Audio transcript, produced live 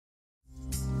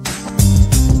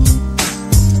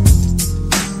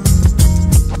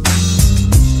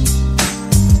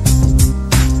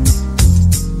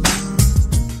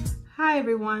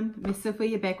everyone,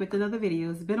 Ms.Sophia back with another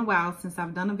video. It's been a while since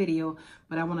I've done a video,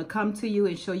 but I want to come to you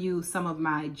and show you some of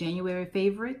my January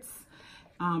favorites,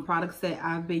 products that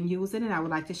I've been using and I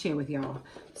would like to share with y'all.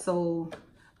 So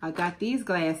I got these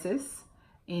glasses,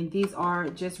 and these are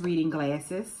just reading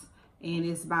glasses, and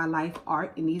it's by Life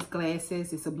Art. And these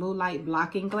glasses, it's a blue light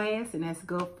blocking glass, and that's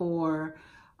good for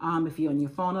if you're on your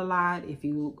phone a lot, if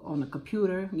you on a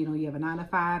computer, you know, you have a 9 to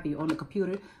 5, you're on a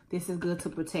computer, this is good to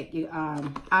protect your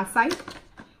eyesight.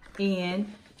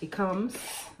 And it comes,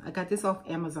 I got this off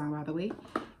Amazon, by the way,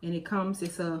 and it comes,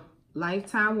 it's a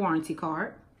lifetime warranty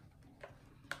card.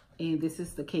 And this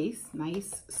is the case,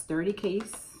 nice sturdy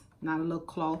case, not a little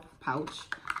cloth pouch.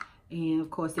 And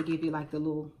of course they give you like the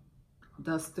little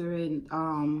duster,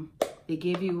 and they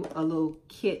give you a little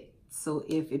kit. So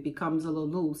if it becomes a little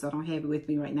loose, I don't have it with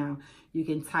me right now, you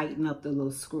can tighten up the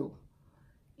little screw.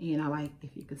 And I like,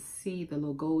 if you could see the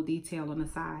little gold detail on the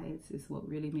sides, is what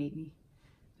really made me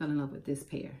fell in love with this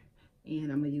pair.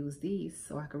 And I'm gonna use these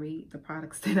so I can read the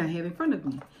products that I have in front of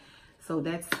me. So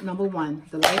that's number one,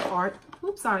 the Life Art,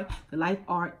 the Life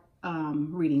Art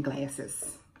reading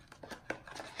glasses.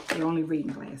 They're only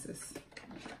reading glasses.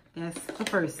 That's the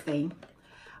first thing.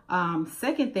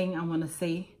 Second thing I wanna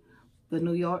say, the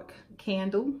New York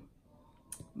candle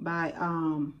by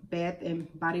Bath and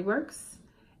Body Works.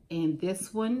 And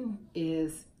this one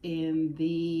is in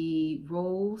the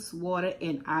rose water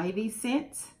and ivy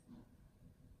scent.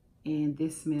 And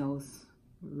this smells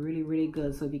really, really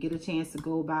good. So if you get a chance to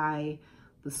go by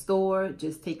the store,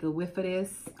 just take a whiff of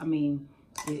this. I mean,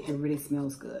 it really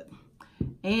smells good.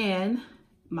 And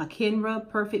my Kenra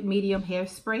Perfect Medium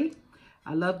Hairspray.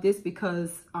 I love this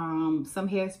because some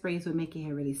hairsprays will make your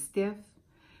hair really stiff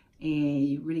and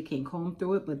you really can't comb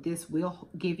through it, but this will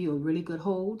give you a really good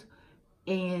hold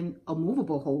and a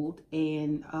movable hold,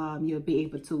 and you'll be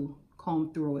able to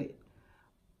comb through it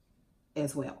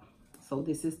as well. So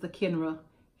this is the Kenra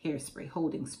Hairspray,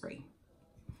 holding spray.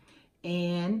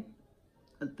 And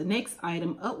the next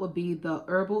item up would be the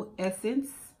Herbal Essence.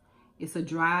 It's a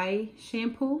dry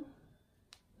shampoo.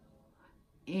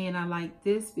 And I like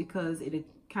this because it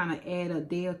kind of add a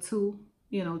day or two,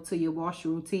 you know, to your wash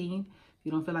routine. If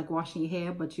you don't feel like washing your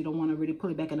hair, but you don't want to really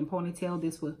pull it back in a ponytail,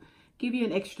 this will give you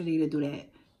an extra day to do that.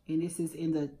 And this is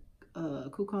in the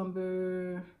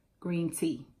cucumber green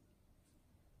tea.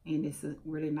 And it's a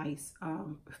really nice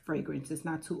fragrance. It's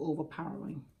not too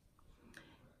overpowering.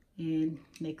 And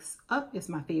next up is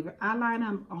my favorite eyeliner.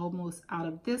 I'm almost out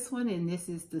of this one. And this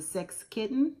is the Sex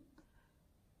Kitten.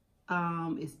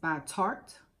 It's by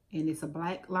Tarte, and it's a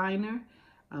black liner.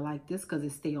 I like this because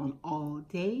it stays on all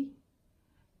day,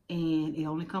 and it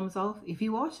only comes off if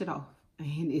you wash it off.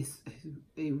 And it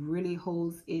really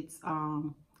holds its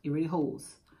it really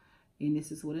holds. And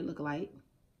this is what it look like,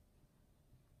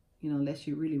 you know, unless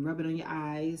you really rub it on your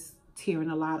eyes, tearing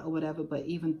a lot or whatever. But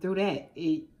even through that,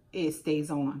 it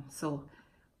stays on. So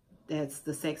that's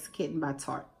the Sex Kitten by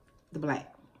Tarte, the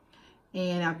black.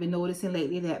 And I've been noticing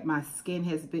lately that my skin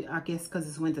has been, I guess because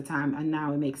it's winter time, and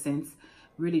now it makes sense,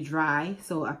 really dry.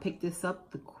 So I picked this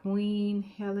up, the Queen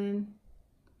Helen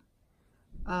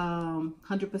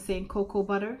 100% cocoa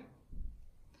butter.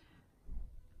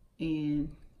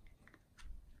 And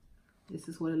this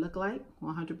is what it looked like,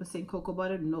 100% cocoa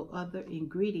butter, no other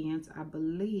ingredients, I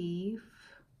believe.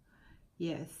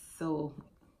 Yes, so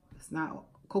it's not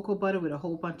cocoa butter with a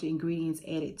whole bunch of ingredients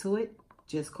added to it,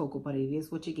 just cocoa butter. It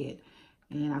is what you get.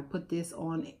 And I put this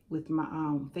on with my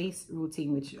face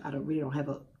routine, which I really don't have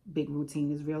a big routine.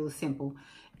 It's real simple.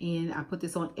 And I put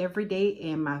this on every day,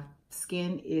 and my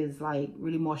skin is like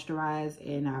really moisturized,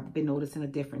 and I've been noticing a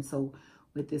difference. So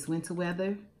with this winter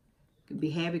weather, could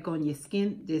be havoc on your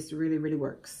skin. This really, really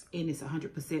works. And it's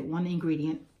 100% one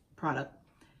ingredient product.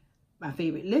 My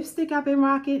favorite lipstick I've been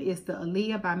rocking is the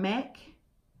Aaliyah by MAC.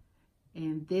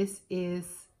 And this is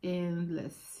in,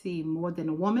 let's see, More Than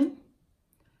a Woman.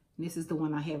 This is the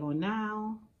one I have on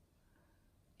now,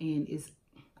 and it's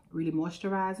really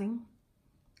moisturizing,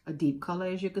 a deep color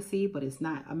as you can see, but it's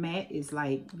not a matte. It's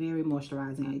like very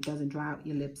moisturizing. It doesn't dry out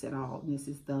your lips at all. And this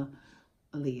is the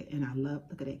Aaliyah, and I love,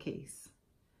 look at that case.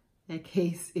 That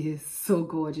case is so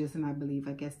gorgeous, and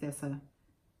I guess that's a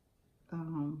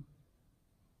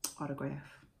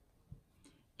autograph.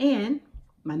 And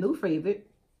my new favorite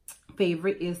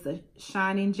is the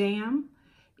Shining Jam.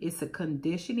 It's a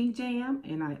conditioning jam,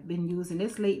 and I've been using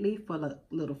this lately for the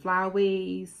little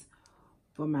flyaways,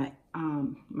 for my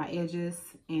my edges,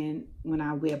 and when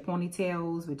I wear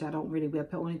ponytails, which I don't really wear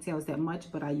ponytails that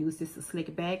much, but I use this to slick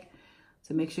it back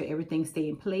to make sure everything stay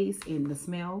in place. And the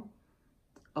smell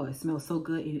Oh, it smells so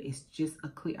good. It's just a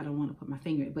clear, I don't want to put my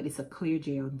finger in it, but it's a clear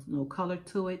gel. There's no color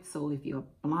to it. So if you're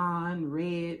blonde,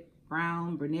 red,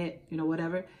 brown, brunette, you know,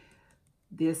 whatever,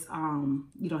 this,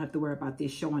 you don't have to worry about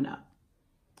this showing up.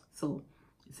 So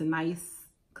it's a nice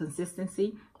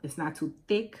consistency. It's not too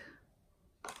thick.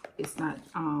 It's not,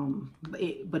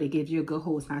 but it gives you a good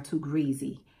hold. It's not too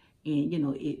greasy. And, you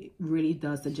know, it really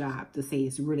does the job to say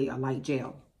it's really a light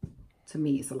gel. To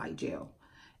me, it's a light gel.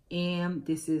 And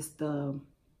this is the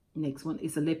next one.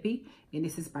 It's a lippy. And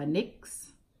this is by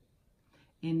NYX.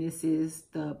 And this is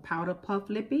the Powder Puff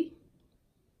Lippy.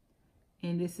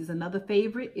 And this is another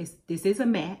favorite. This is a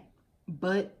matte.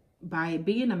 But by it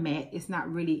being a matte, it's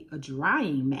not really a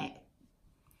drying matte.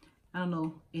 I don't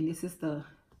know. And this is the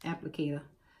applicator.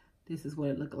 This is what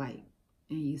it looked like.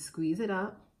 And you squeeze it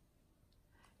up.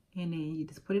 And then you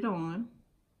just put it on.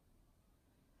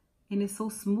 And it's so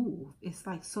smooth. It's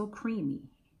like so creamy.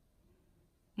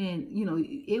 And, you know,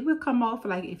 it will come off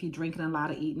like if you're drinking a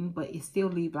lot of eating, but it still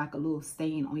leave like a little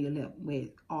stain on your lip where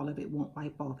all of it won't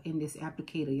wipe off. And this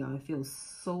applicator, y'all, it feels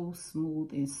so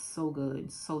smooth and so good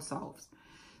and so soft.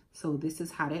 So this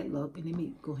is how that look. And let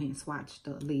me go ahead and swatch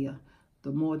the Leah,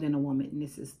 the More Than a Woman. And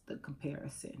this is the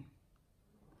comparison.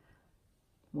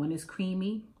 One is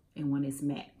creamy and one is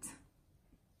matte.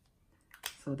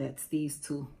 So that's these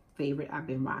two favorite I've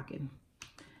been rocking.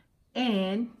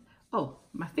 And, oh,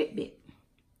 my Fitbit.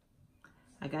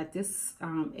 I got this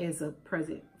as a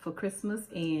present for Christmas.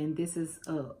 And this is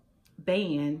a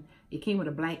band. It came with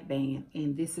a black band.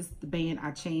 And this is the band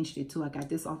I changed it to. I got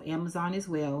this off Amazon as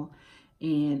well.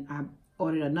 And I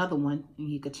ordered another one. And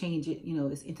you could change it. You know,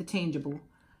 it's interchangeable.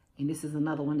 And this is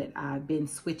another one that I've been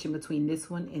switching between this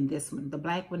one and this one. The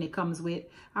black one it comes with,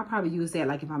 I'll probably use that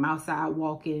like if I'm outside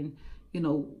walking, you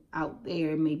know, out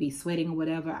there, maybe sweating or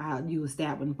whatever, I'll use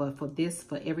that one. But for this,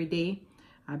 for every day,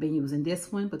 I've been using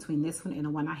this one, between this one and the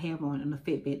one I have on the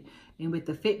Fitbit. And with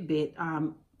the Fitbit,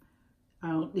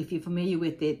 if you're familiar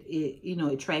with it, you know,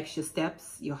 it tracks your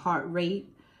steps, your heart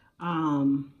rate.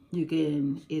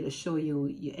 It'll show you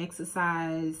your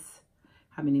exercise,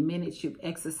 how many minutes you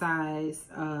exercise,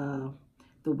 the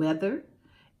weather.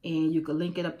 And you can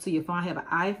link it up to your phone. I have an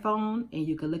iPhone, and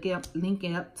you can link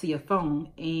it up to your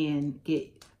phone and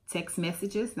get text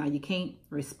messages. Now, you can't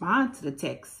respond to the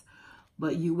text,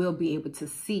 but you will be able to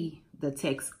see the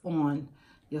text on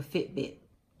your Fitbit.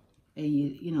 And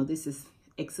you know, this is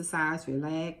exercise,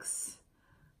 relax,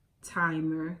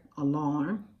 timer,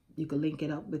 alarm. You can link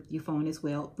it up with your phone as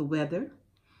well. The weather.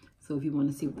 So if you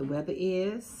want to see what the weather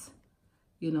is,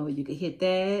 you know, you can hit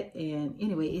that. And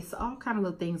anyway, it's all kind of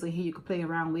little things in here you can play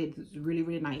around with. It's really,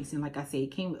 really nice. And like I said,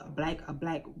 it came with a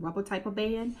black rubber type of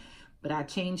band, but I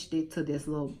changed it to this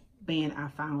little band I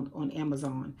found on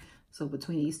Amazon. So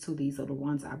between these two, these are the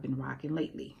ones I've been rocking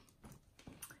lately.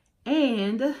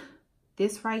 And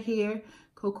this right here,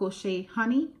 Cocoa Shea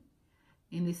Honey.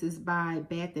 And this is by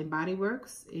Bath and Body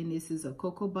Works. And this is a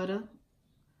cocoa butter,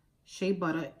 shea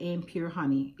butter, and pure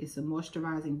honey. It's a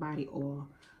moisturizing body oil.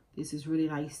 This is really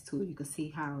nice too. You can see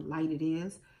how light it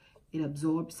is. It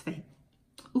absorbs fast.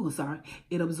 Oh, sorry.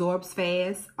 It absorbs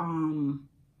fast. And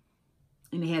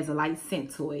it has a light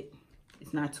scent to it.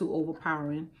 It's not too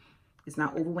overpowering. It's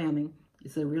not overwhelming.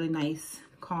 It's a really nice,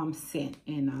 calm scent.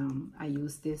 And I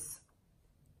use this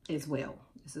as well.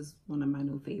 This is one of my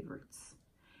new favorites.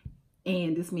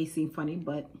 And this may seem funny,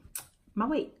 but my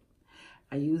weight.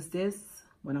 I use this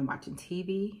when I'm watching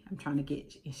TV. I'm trying to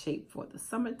get in shape for the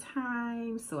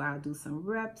summertime. So I'll do some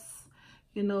reps,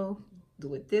 you know,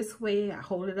 do it this way. I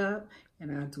hold it up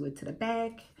and I'll do it to the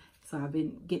back. So I've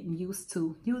been getting used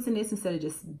to using this instead of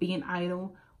just being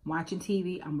idle, watching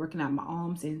TV. I'm working out my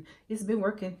arms and it's been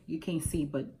working. You can't see,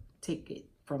 but take it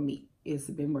from me.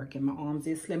 It's been working. My arms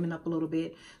is slimming up a little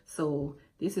bit. So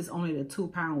this is only the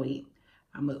 2-pound weight.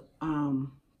 I'm a,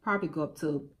 probably go up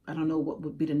to, I don't know what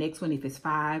would be the next one, if it's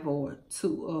 5 or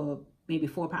 2 or maybe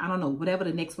 4 pounds. I don't know, whatever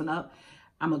the next one up,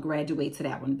 I'm gonna graduate to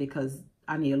that one because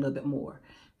I need a little bit more.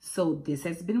 So this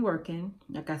has been working.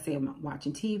 Like I said, I'm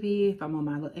watching TV. If I'm on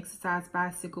my little exercise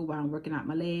bicycle while I'm working out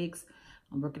my legs,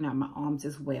 I'm working out my arms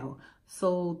as well.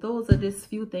 So those are just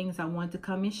few things I wanted to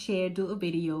come and share, do a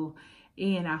video.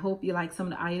 And I hope you like some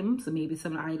of the items, or maybe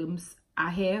some of the items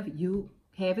I have, you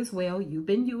have as well, you've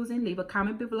been using. Leave a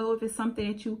comment below if it's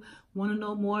something that you want to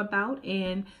know more about.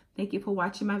 And thank you for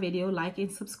watching my video. Like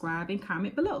and subscribe and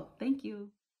comment below. Thank you.